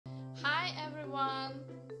everyone!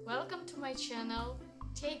 Welcome to my channel.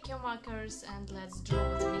 Take your markers and let's draw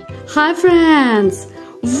with me. Hi friends!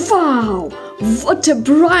 Wow! What a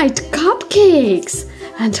bright cupcakes!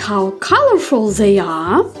 And how colorful they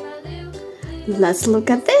are! Let's look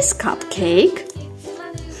at this cupcake.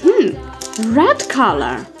 Red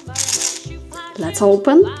color. Let's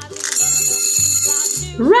open.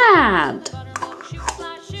 Red.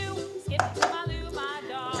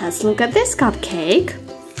 Let's look at this cupcake.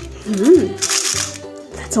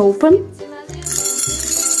 Let's open.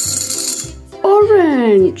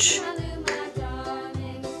 Orange.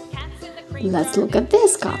 Let's look at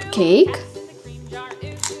this cupcake.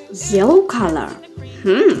 Yellow color.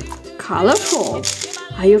 Colorful.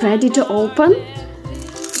 Are you ready to open?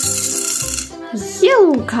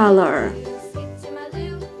 Yellow color.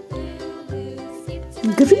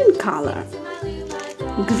 Green color.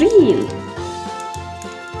 Green.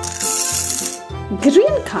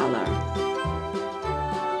 Green color.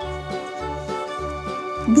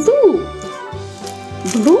 Blue.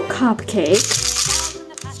 Blue cupcake.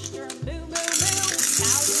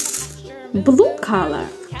 Blue color.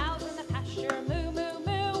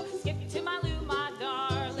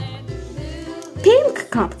 Pink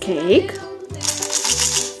cupcake.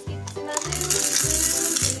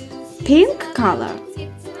 Pink color.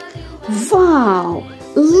 Wow!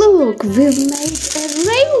 Look, we've made a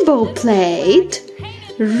rainbow plate.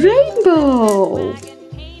 Rainbow.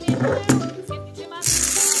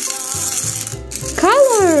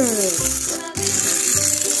 Colors.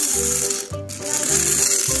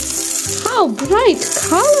 How bright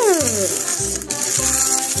colors.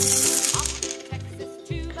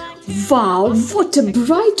 Wow, what a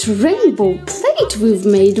bright rainbow plate we've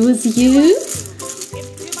made with you.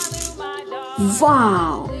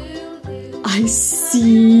 Wow, I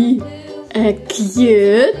see a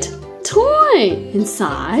cute toy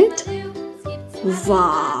inside.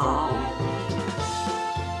 Wow.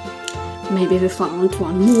 Maybe we found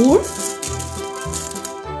one more.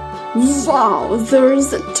 Wow,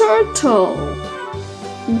 there's a turtle.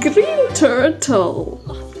 Green turtle.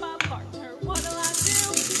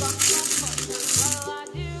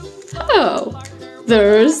 Oh,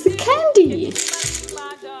 there's the candy.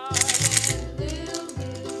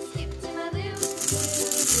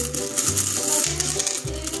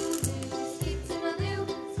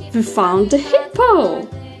 We found a hippo.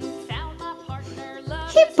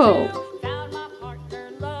 Hippo.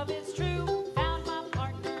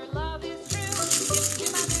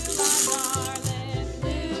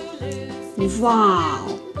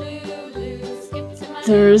 Wow.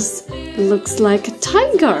 Looks like a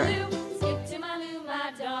tiger.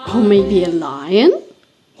 Or maybe a lion?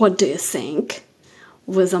 What do you think?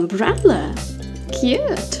 With umbrella.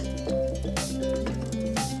 Cute.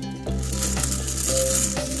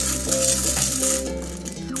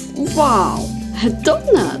 Wow, a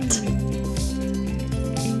donut.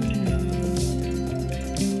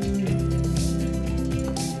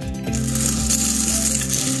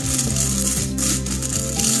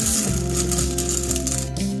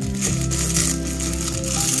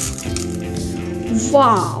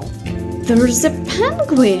 Wow, there's a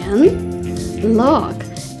penguin. Look,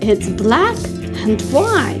 it's black and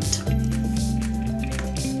white.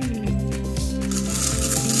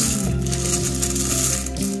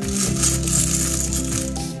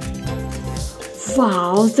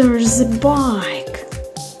 Wow, there's a bike.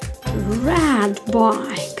 Red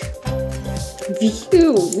bike.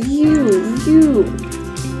 View.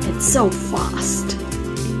 It's so fast.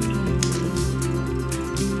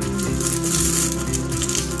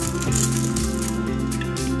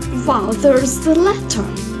 Wow, there's the letter.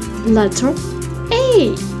 Letter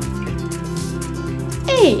A.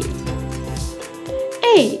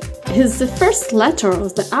 A is the first letter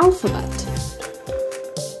of the alphabet.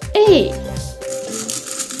 A.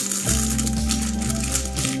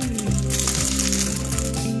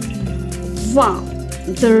 Wow,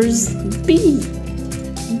 there's B.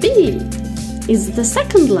 B is the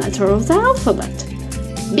second letter of the alphabet.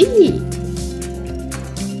 B.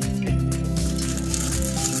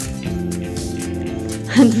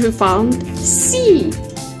 And we found C.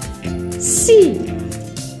 C.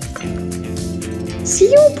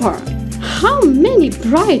 Super! How many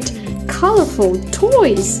bright, colorful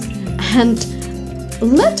toys and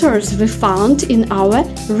letters we found in our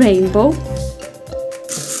rainbow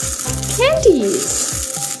candies!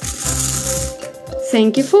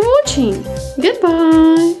 Thank you for watching.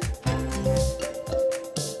 Goodbye!